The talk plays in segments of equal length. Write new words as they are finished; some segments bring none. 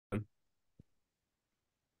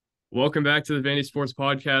Welcome back to the Vandy Sports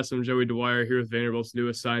Podcast. I'm Joey Dwyer here with Vanderbilt's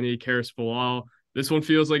newest signee, Karris Bilal. This one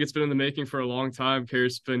feels like it's been in the making for a long time. Karris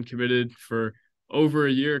has been committed for over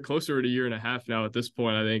a year, closer to a year and a half now at this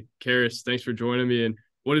point, I think. Karris, thanks for joining me. And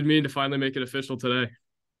what did it mean to finally make it official today?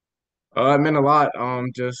 It meant a lot.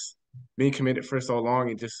 Just being committed for so long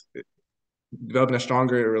and just developing a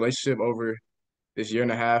stronger relationship over this year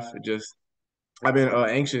and a half. I've been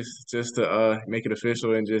anxious just to make it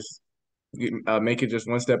official and just make it just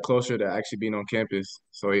one step closer to actually being on campus.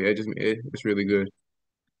 So yeah, it's really good.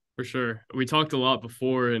 For sure. We talked a lot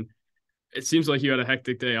before, and it seems like you had a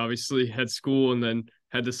hectic day. Obviously, had school and then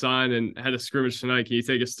had to sign and had a scrimmage tonight. Can you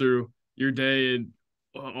take us through your day and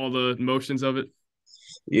all the motions of it?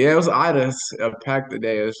 Yeah, it was I had a packed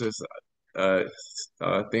day. It was just uh,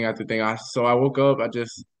 thing after thing. I woke up.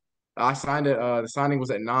 I signed it. The signing was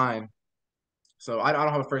at 9. So I don't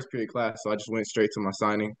have a first period class. So I just went straight to my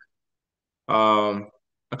signing. Um,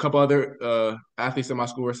 a couple other athletes in my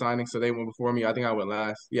school were signing, so they went before me. I think I went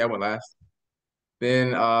last. Yeah, I went last.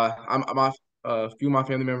 Then a few of my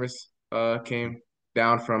family members came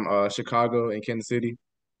down from Chicago and Kansas City,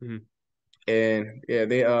 Mhm. and yeah,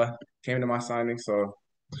 they came to my signing. So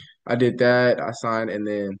I did that. I signed, and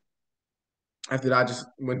then after that, I just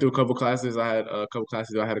went through a couple classes. I had a couple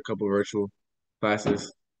classes. I had a couple virtual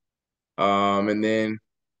classes. And then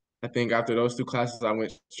I think after those two classes, I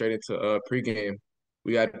went straight into pregame.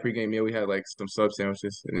 We had a pregame meal. We had like some sub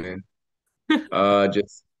sandwiches, and then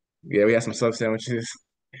just yeah, we had some sub sandwiches,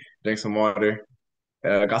 drank some water,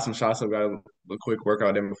 got some shots, so got a quick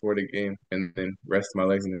workout in before the game, and then rested my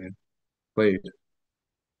legs and then played.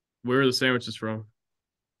 Where are the sandwiches from?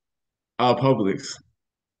 Publix.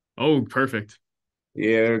 Oh, perfect.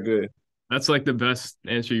 Yeah, they're good. That's like the best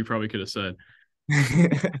answer you probably could have said.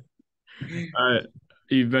 Uh,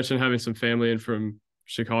 you mentioned having some family in from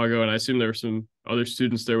Chicago, and I assume there were some other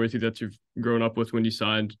students there with you that you've grown up with when you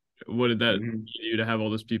signed. What did that mean hmm to you to have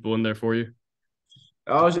all those people in there for you?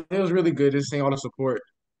 it was really good just seeing all the support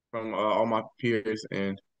from all my peers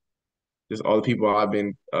and just all the people I've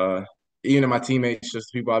been, even my teammates,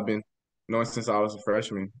 just people I've been knowing since I was a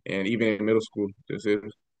freshman, and even in middle school. It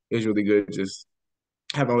was really good just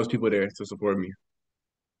having all those people there to support me.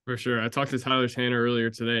 For sure. I talked to Tyler Tanner earlier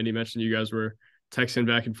today, and he mentioned you guys were texting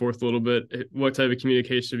back and forth a little bit. What type of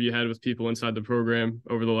communication have you had with people inside the program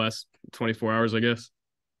over the last 24 hours, I guess?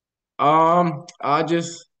 I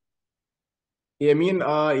just yeah, me and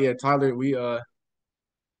yeah, Tyler, we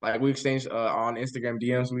exchanged on Instagram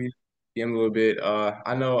DMs. We DM a little bit.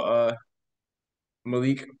 I know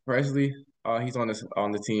Malik Presley, he's on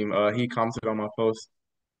the team. He commented on my post.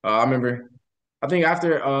 I remember I think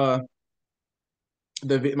after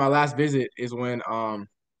my last visit is when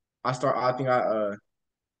I think I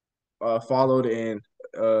followed and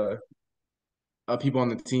uh people on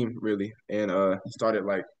the team really and started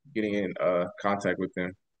like getting in contact with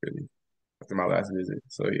them really after my last visit.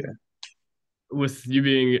 So yeah. With you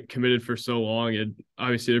being committed for so long, and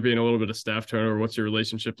obviously there being a little bit of staff turnover, what's your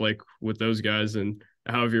relationship like with those guys, and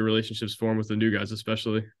how have your relationships formed with the new guys,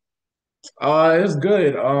 especially? It was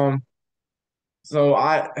good. So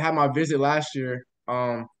I had my visit last year.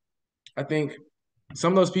 I think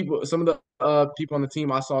some of the people on the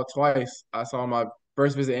team I saw twice. I saw my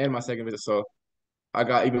first visit and my second visit, so I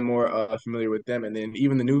got even more familiar with them. And then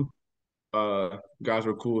even the new guys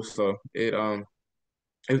were cool, so it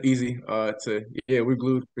was easy to yeah, we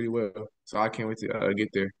glued pretty well. So I can't wait to get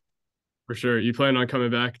there. For sure. You plan on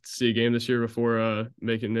coming back to see a game this year before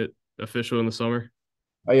making it official in the summer?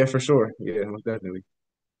 Oh yeah, for sure. Yeah, most definitely.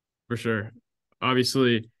 For sure.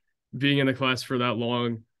 Obviously, being in the class for that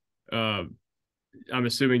long, uh, I'm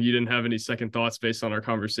assuming you didn't have any second thoughts based on our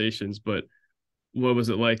conversations, but what was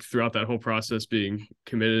it like throughout that whole process being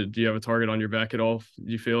committed? Do you have a target on your back at all?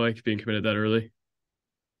 Do you feel like being committed that early?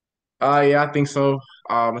 Yeah, I think so.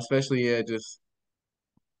 Especially yeah, just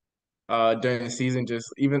during the season,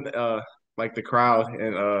 just even like the crowd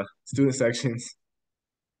and student sections,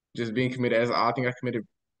 just being committed as I think I committed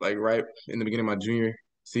like right in the beginning of my junior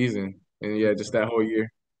season, and yeah, just that whole year,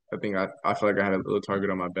 I feel like I had a little target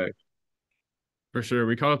on my back. For sure.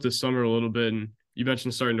 We caught up this summer a little bit, and you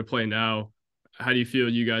mentioned starting to play now. How do you feel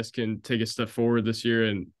you guys can take a step forward this year,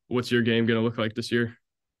 and what's your game going to look like this year?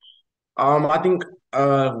 I think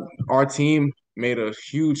our team made a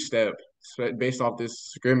huge step based off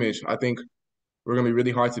this scrimmage. I think we're gonna be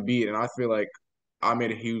really hard to beat, and I feel like I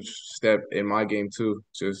made a huge step in my game too,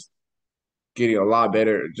 just getting a lot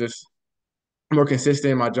better, just more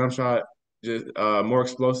consistent in my jump shot, just more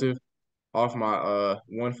explosive off my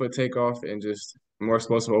 1 foot takeoff, and just more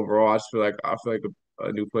explosive overall. I feel like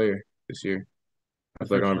a new player this year. I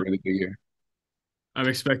feel like For I'm having a sure. really good year. I'm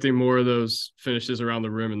expecting more of those finishes around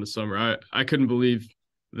the rim in the summer. I couldn't believe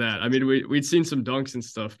that. I mean, we'd seen some dunks and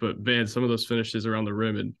stuff, but man, some of those finishes around the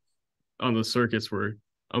rim and on the circuits were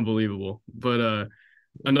unbelievable. But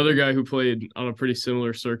another guy who played on a pretty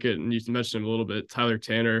similar circuit, and you mentioned him a little bit, Tyler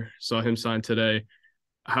Tanner, saw him sign today.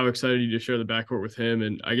 How excited are you to share the backcourt with him?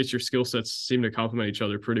 And I guess your skill sets seem to complement each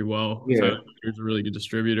other pretty well. Yeah, Tyler Tanner's a really good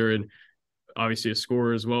distributor and obviously a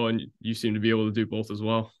scorer as well, and you seem to be able to do both as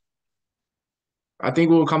well. I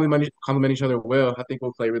think we'll complement each other well. I think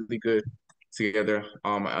we'll play really good together.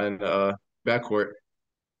 In the backcourt.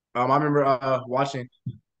 I remember watching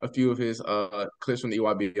a few of his clips from the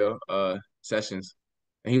EYBL sessions,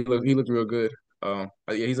 and he looked real good. Yeah,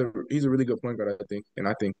 he's a really good point guard, I think, and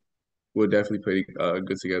I think we'll definitely play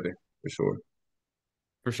good together for sure.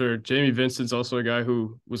 For sure. Jamie Vincent's also a guy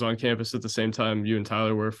who was on campus at the same time you and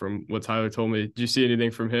Tyler were, from what Tyler told me. Did you see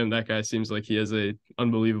anything from him? That guy seems like he has a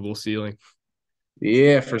unbelievable ceiling.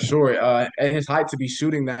 Yeah, for sure. At his height, to be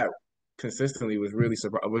shooting that consistently was really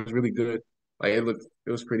good. Like it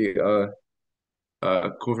was pretty cool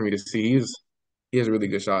for me to see. He has a really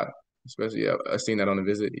good shot, especially yeah. I seen that on the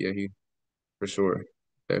visit. Yeah, he for sure,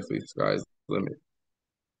 definitely sky's the limit.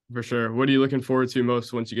 For sure. What are you looking forward to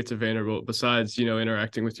most once you get to Vanderbilt, besides,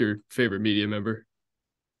 interacting with your favorite media member?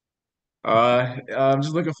 I'm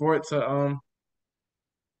just looking forward to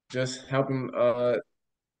just helping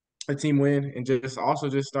a team win and just also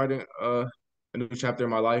just starting a new chapter in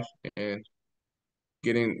my life and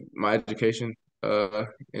getting my education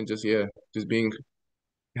and just yeah, just being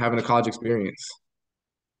having a college experience.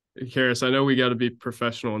 Karris, I know we got to be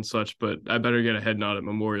professional and such, but I better get a head nod at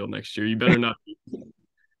Memorial next year. You better not.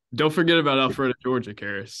 Don't forget about Alpharetta, Georgia,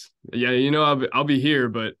 Karris. Yeah, I'll be here,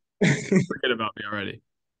 but forget about me already.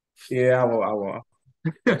 Yeah, I will. I'll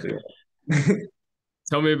do that.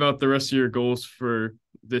 Tell me about the rest of your goals for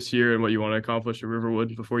this year and what you want to accomplish at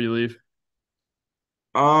Riverwood before you leave.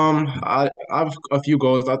 I have a few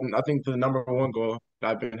goals. I think the number one goal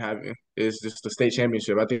that I've been having is just the state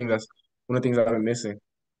championship. I think that's one of the things I've been missing.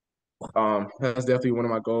 That's definitely one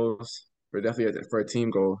of my goals. For definitely for a team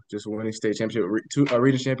goal, just winning state championship, a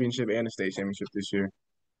region championship and a state championship this year.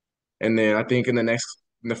 And then I think in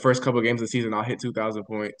the first couple of games of the season, I'll hit 2,000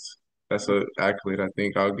 points. That's a accolade I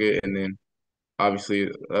think I'll get. And then obviously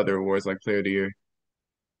other awards like Player of the Year,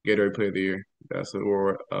 Gatorade Player of the Year. That's an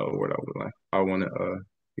award I want to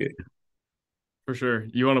get. For sure.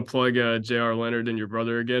 You want to plug J.R. Leonard and your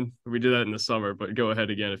brother again? We did that in the summer, but go ahead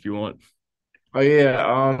again if you want. Oh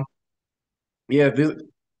yeah, yeah.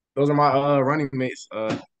 Those are my running mates.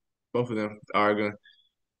 Both of them are gonna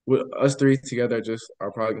with us three together. Just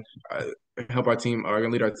are probably help our team. Are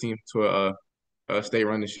gonna lead our team to a state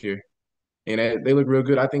run this year, and they look real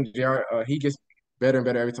good. I think Jr. He gets better and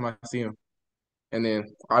better every time I see him. And then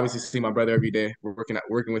obviously see my brother every day. We're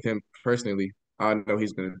working with him personally. I know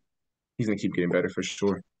he's gonna keep getting better for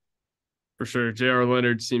sure. For sure. J.R.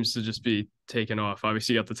 Leonard seems to just be taking off.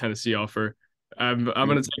 Obviously, you got the Tennessee offer. I'm going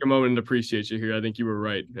to take a moment and appreciate you here. I think you were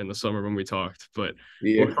right in the summer when we talked, but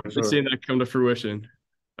Yeah, look for forward to sure. seeing that come to fruition.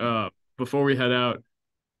 Before we head out,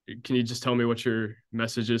 can you just tell me what your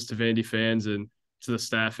message is to Vandy fans and to the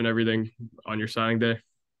staff and everything on your signing day?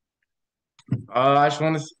 I just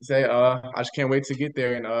want to say I just can't wait to get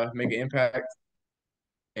there and make an impact,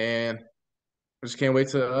 and I just can't wait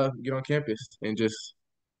to get on campus and just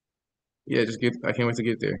yeah, just get. I can't wait to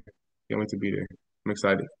get there. Can't wait to be there. I'm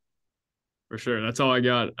excited. For sure. That's all I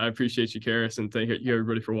got. I appreciate you, Karras, and thank you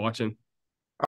everybody for watching.